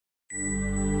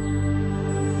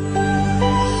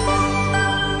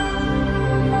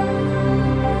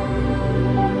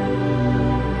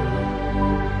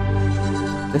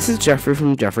This is Jeffrey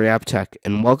from Jeffrey App Tech,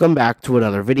 and welcome back to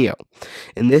another video.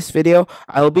 In this video,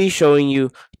 I'll be showing you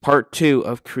part 2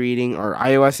 of creating our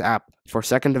iOS app for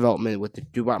second development with the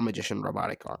Dobot Magician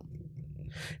robotic arm.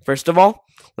 First of all,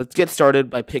 let's get started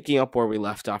by picking up where we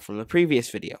left off from the previous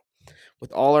video,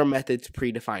 with all our methods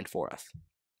predefined for us.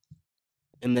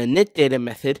 In the init data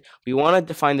method, we want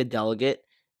to define the delegate,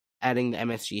 adding the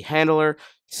MSG handler,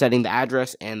 setting the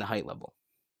address, and the height level.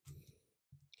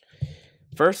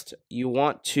 First, you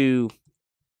want to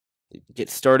get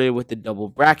started with the double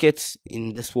brackets,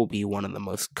 and this will be one of the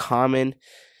most common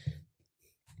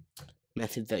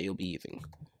methods that you'll be using.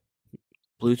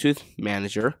 Bluetooth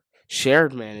manager,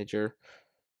 shared manager,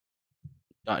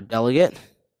 dot delegate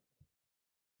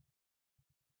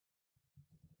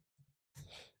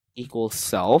equals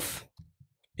self,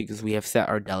 because we have set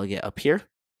our delegate up here.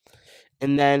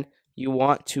 And then you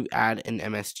want to add an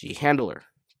MSG handler.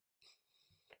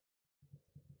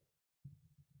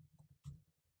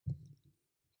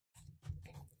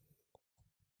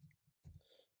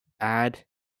 Add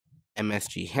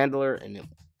MSG handler, and it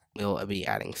will be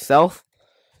adding self.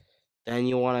 Then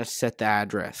you want to set the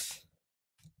address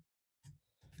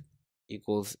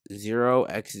equals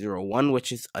 0x01,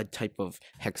 which is a type of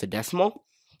hexadecimal,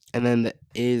 and then the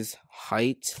is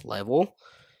height level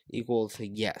equals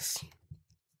yes.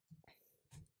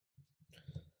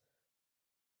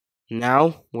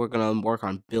 Now we're going to work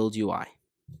on build UI.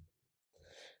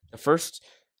 The first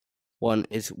one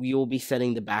is we will be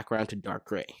setting the background to dark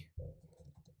gray.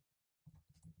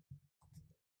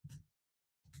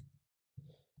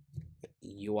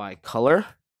 UI color,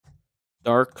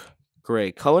 dark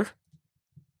gray color.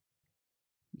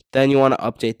 Then you want to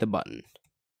update the button,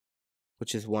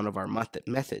 which is one of our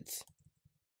methods.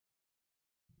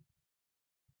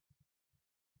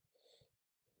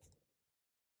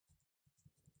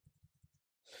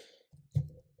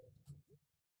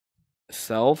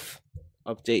 Self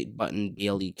update button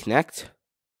BLE connect,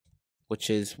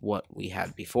 which is what we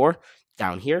had before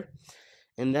down here.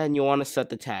 And then you want to set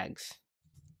the tags.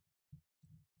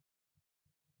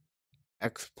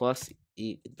 X plus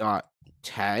e dot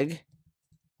tag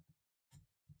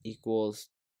equals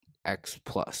X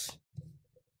plus.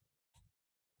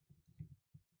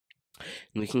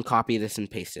 And we can copy this and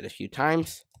paste it a few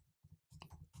times.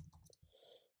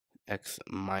 X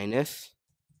minus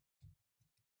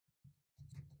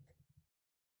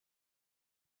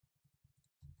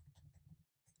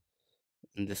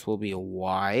and this will be a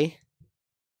Y.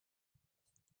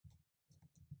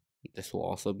 This will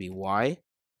also be Y.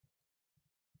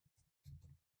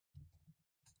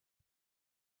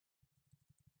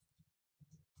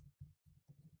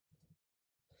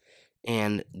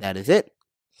 And that is it.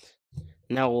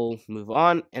 Now we'll move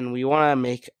on, and we want to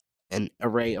make an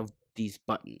array of these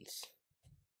buttons.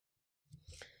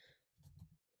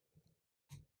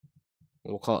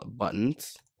 We'll call it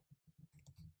buttons.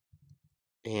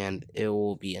 And it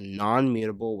will be a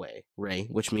non-mutable array,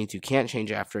 which means you can't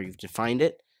change it after you've defined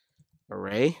it.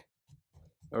 Array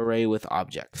with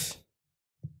objects.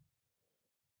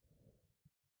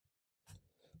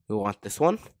 We want this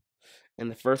one.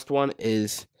 And the first one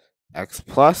is X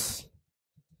plus,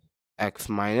 X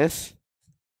minus,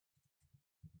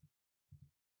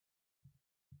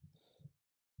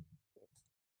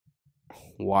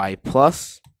 Y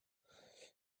plus,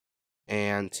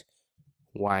 and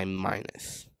Y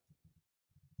minus.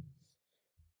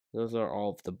 Those are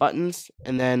all of the buttons.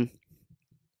 And then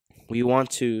we want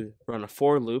to run a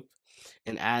for loop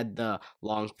and add the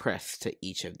long press to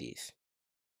each of these.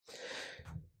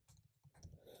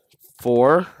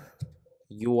 For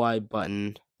UI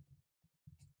button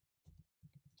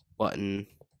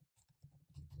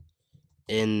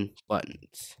in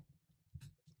buttons.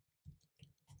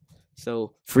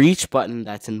 So for each button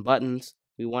that's in buttons,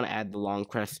 we want to add the long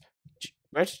press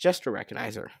gesture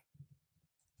recognizer.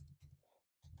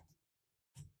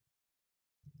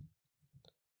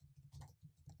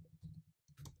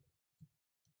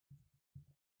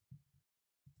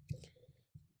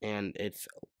 And it's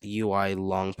UI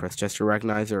long press gesture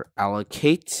recognizer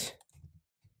allocate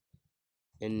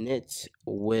init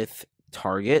with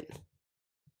target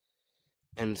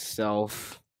and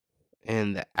self,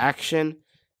 and the action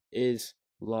is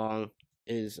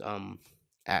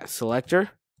at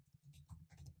selector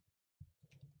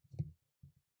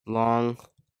long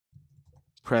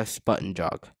press button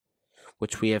jog,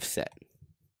 which we have set.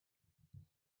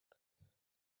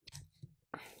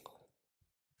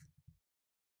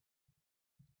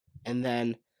 And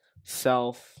then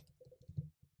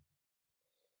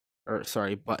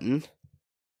button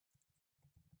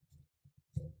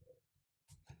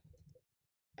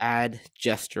add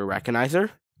gesture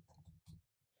recognizer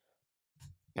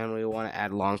and we want to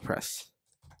add long press.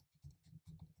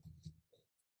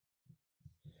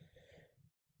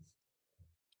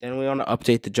 Then we want to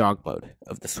update the jog mode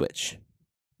of the switch.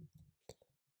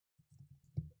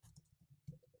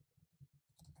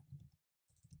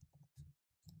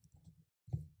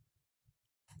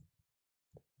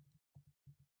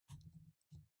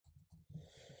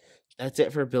 That's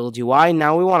it for build UI.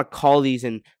 Now we want to call these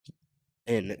in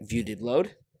view did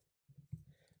load.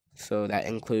 So that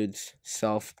includes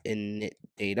self init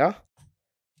data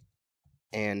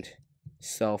and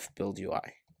self build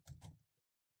UI.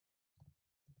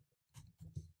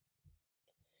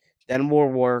 Then we'll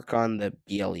work on the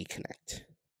BLE connect.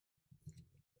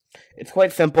 It's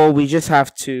quite simple. We just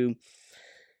have to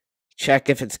check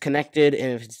if it's connected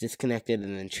and if it's disconnected,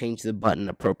 and then change the button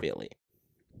appropriately.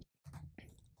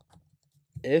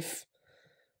 If,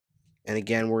 and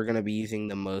again, we're going to be using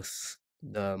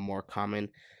the more common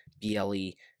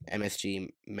BLE MSG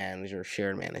manager,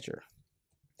 shared manager.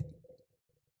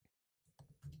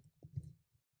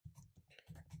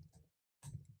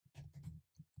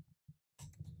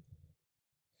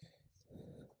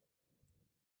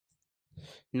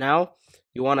 Now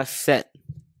you want to set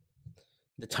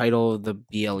the title of the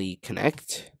BLE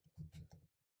connect,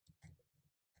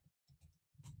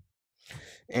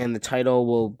 and the title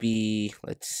will be,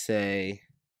 let's say,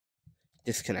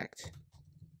 disconnect.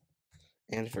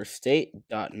 And for state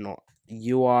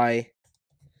 .UI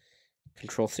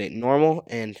control state normal,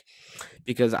 and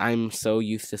because I'm so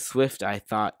used to Swift, I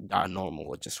thought .normal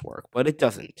would just work, but it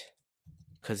doesn't,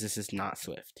 because this is not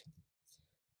Swift.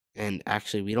 And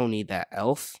actually, we don't need that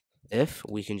else. If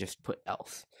we can just put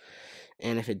else,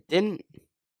 and if it didn't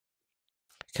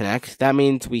connect, that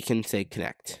means we can say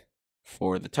connect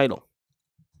for the title.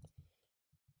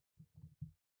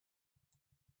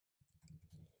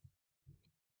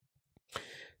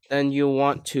 Then you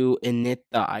want to init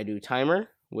the iDo timer,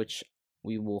 which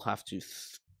we will have to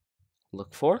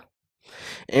look for.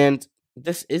 And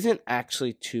this isn't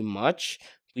actually too much.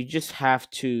 We just have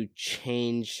to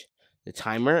change the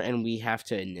timer, and we have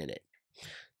to init it.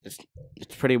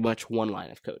 It's pretty much one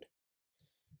line of code.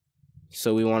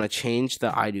 So we want to change the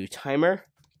iDo timer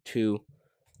to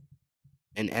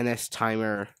an NS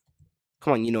timer.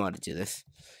 Come on, you know how to do this.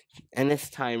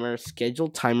 NS timer,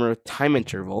 scheduled timer, time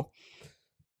interval.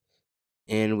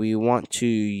 And we want to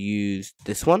use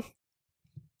this one,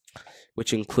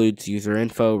 which includes user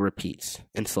info, repeats,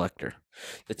 and selector.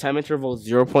 The time interval is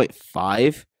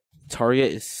 0.5.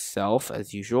 Target is self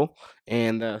as usual,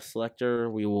 and the selector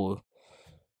we will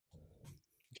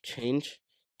change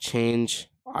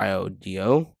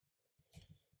IODO,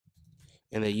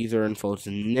 and the user info is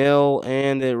nil,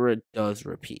 and it does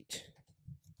repeat.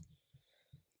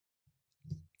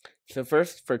 So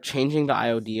first, for changing the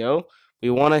IODO, we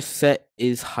want to set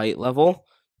is height level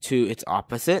to its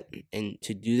opposite, and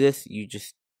to do this, you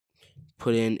just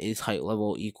put in is height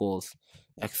level equals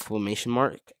exclamation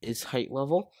mark is height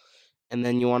level, and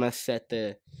then you want to set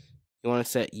uint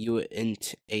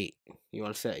 8. You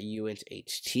want to set uint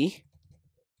ht,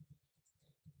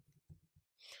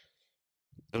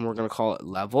 and we're going to call it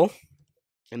level,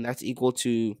 and that's equal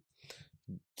to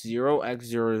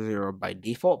 0x00 by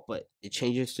default, but it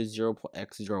changes to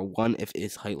 0x01 if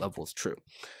is height level is true.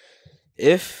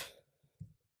 If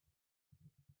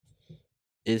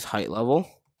is height level,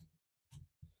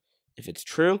 if it's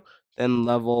true, then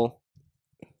level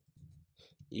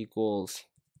equals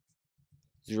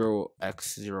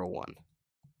 0x01.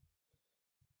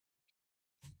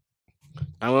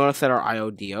 Now we want to set our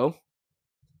IODO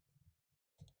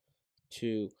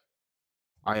to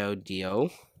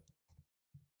IODO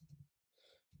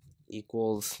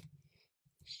equals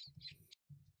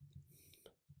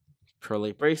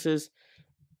curly braces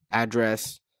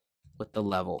address with the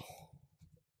level.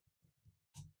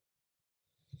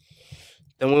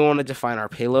 Then we want to define our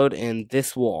payload, and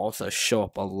this will also show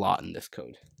up a lot in this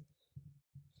code.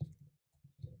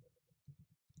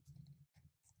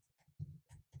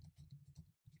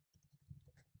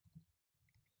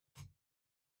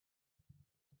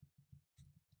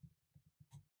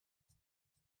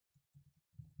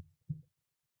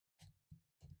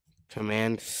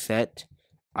 Command set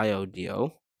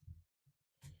IODO,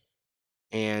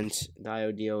 and the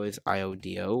IODO is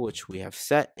IODO, which we have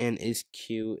set, and is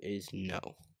Q is no.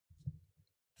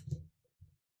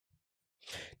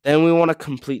 Then we want to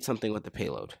complete something with the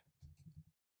payload.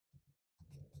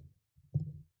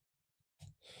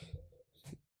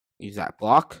 Use that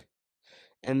block,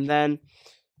 and then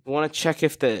we want to check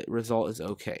if the result is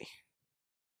okay.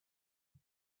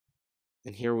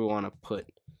 And here we want to put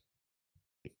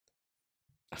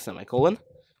a semicolon,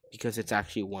 because it's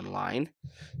actually one line.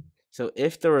 So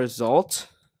if the result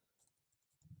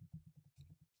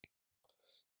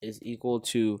is equal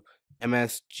to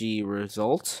MSG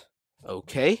result,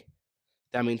 okay,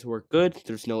 that means we're good,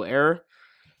 there's no error,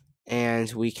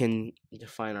 and we can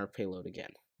define our payload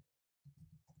again.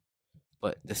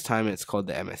 But this time it's called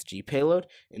the MSG payload,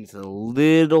 and it's a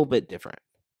little bit different.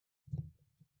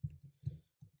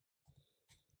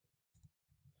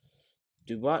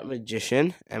 Dobot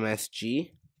Magician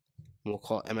MSG, we'll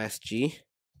call MSG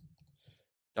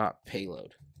dot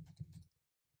payload.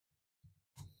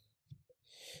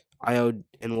 And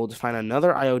we'll define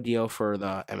another IODO for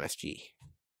the MSG.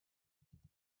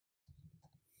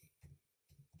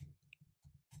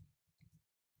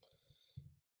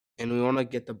 And we want to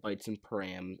get the bytes and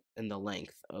param and the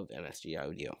length of MSG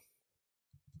IODO.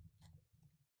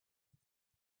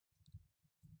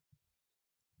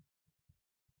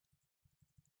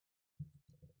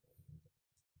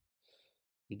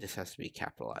 This has to be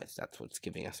capitalized. That's what's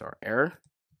giving us our error.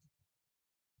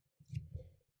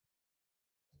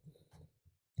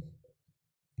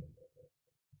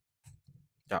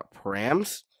 Dot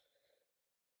params,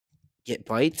 get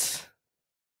bytes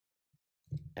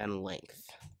and length.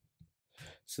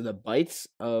 So the bytes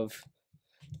of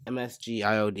MSG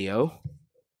IODO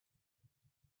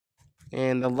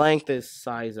and the length is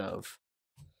size of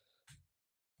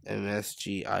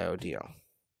MSG IODO.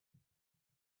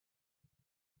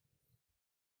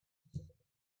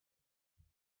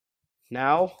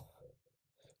 Now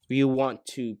we want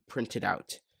to print it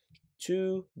out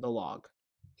to the log.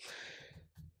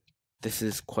 This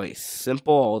is quite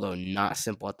simple, although not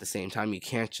simple at the same time. You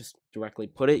can't just directly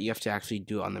put it. You have to actually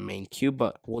do it on the main queue,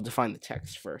 but we'll define the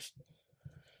text first.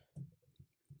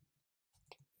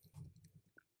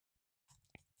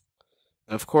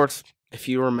 And of course, if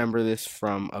you remember this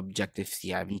from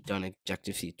Objective-C, I haven't done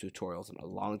Objective-C tutorials in a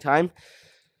long time.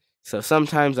 So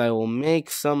sometimes I will make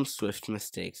some Swift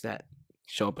mistakes that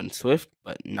show up in Swift,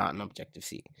 but not in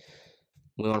Objective-C.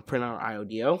 We want to print our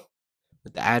IODO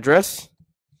with the address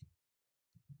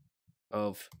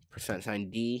of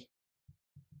 %D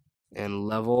and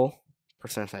level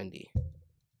 %D.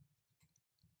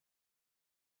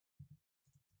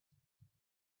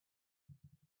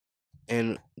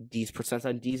 And these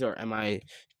 %Ds are MI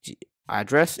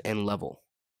address and level.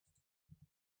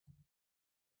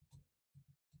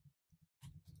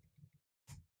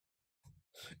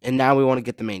 And now we want to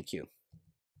get the main queue.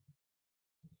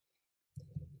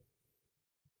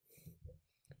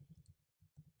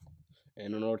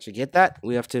 And in order to get that,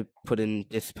 we have to put in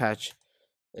dispatch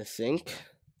async.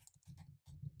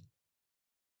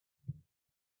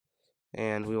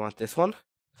 And we want this one.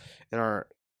 And our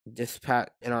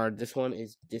this one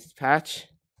is dispatch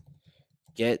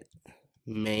get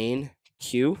main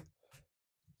queue.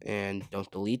 And don't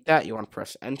delete that. You want to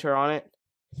press enter on it.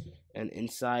 And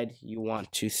inside you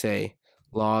want to say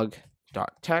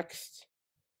log.text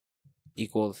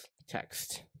equals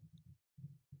text.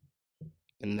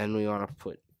 And then we want to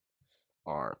put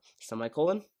our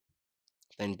semicolon,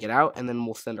 then get out, and then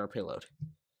we'll send our payload.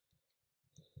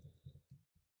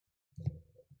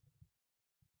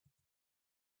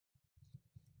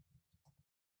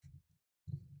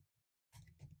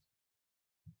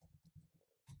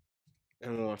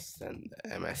 And we'll send the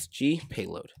MSG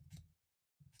payload.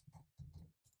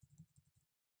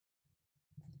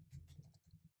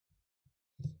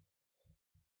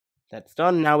 That's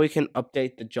done. Now we can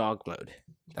update the jog mode.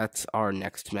 That's our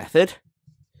next method.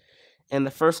 And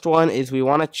the first one is we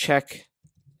want to check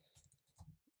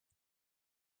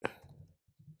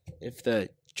if the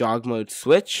jog mode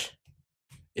switch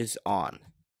is on.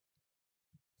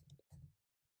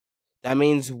 That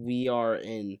means we are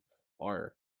in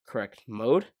our correct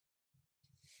mode.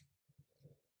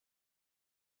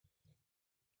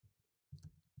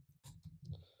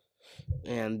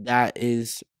 And that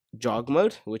is jog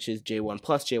mode, which is J1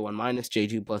 plus, J1 minus,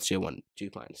 J2 plus, J1, J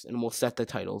minus. And we'll set the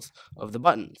titles of the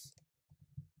buttons.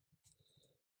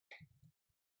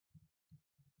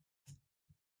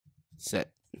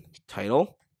 Set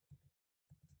title.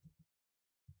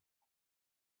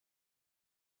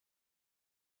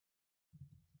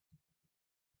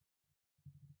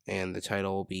 And the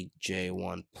title will be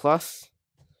J1 plus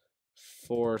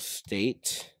for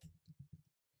state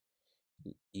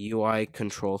UI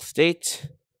control state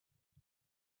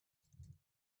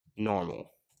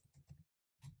normal.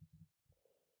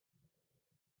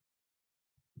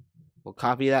 We'll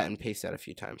copy that and paste that a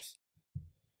few times.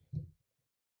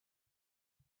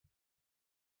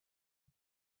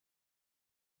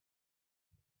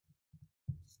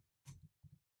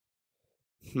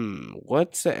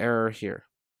 What's the error here?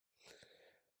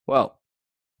 Well,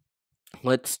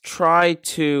 let's try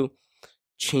to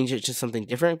change it to something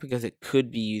different because it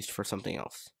could be used for something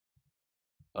else.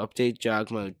 Update jog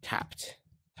mode tapped.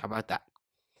 How about that?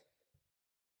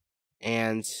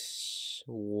 And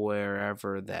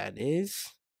wherever that is.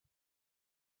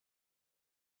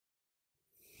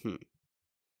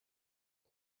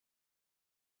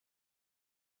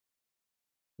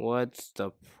 What's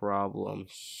the problem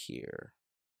here?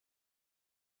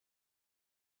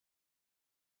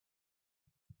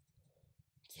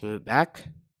 Let's move it back,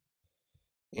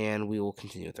 and we will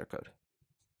continue with our code.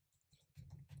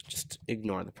 Just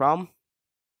ignore the problem,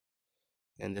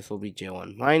 and this will be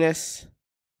J1 minus.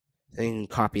 Then you can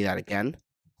copy that again.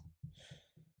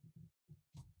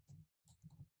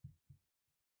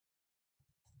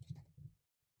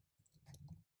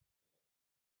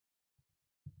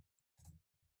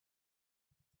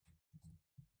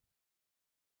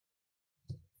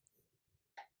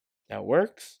 That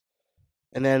works.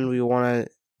 And then we want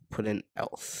to put in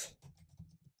else.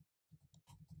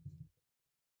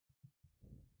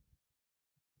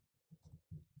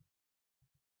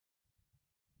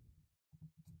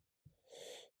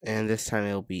 And this time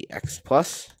it'll be x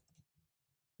plus,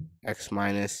 x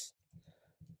minus,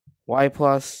 y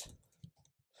plus,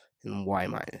 and y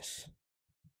minus.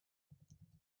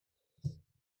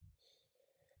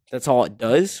 That's all it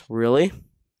does, really.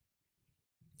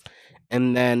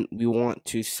 And then we want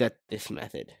to set this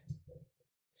method.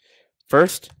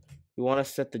 First, we want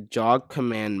to set the jog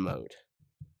command mode.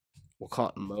 We'll call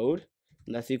it mode,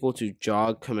 and that's equal to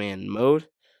jog command mode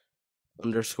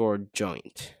underscore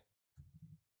joint.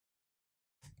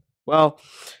 Well,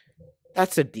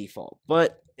 that's a default,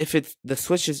 but if it's the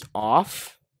switch is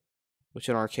off, which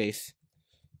in our case,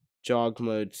 jog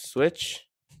mode switch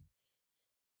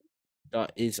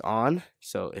is on,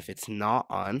 so if it's not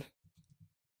on,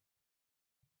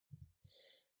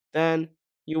 then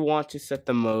you want to set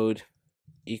the mode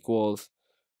equals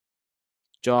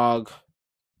jog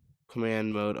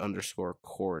command mode underscore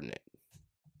coordinate.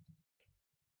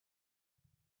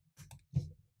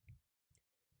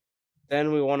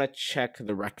 Then we want to check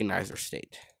the recognizer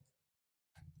state.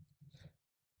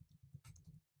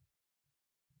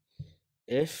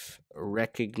 If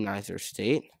recognizer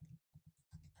state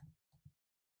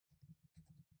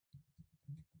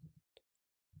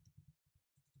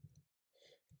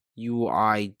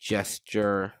UI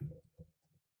gesture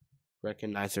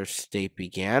recognizer state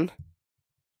began,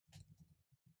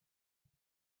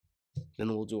 then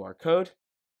we'll do our code,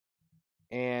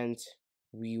 and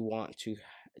we want to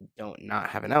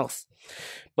not have an else.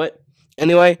 But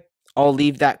anyway, I'll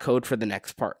leave that code for the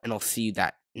next part, and I'll see you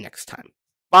that next time.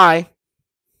 Bye.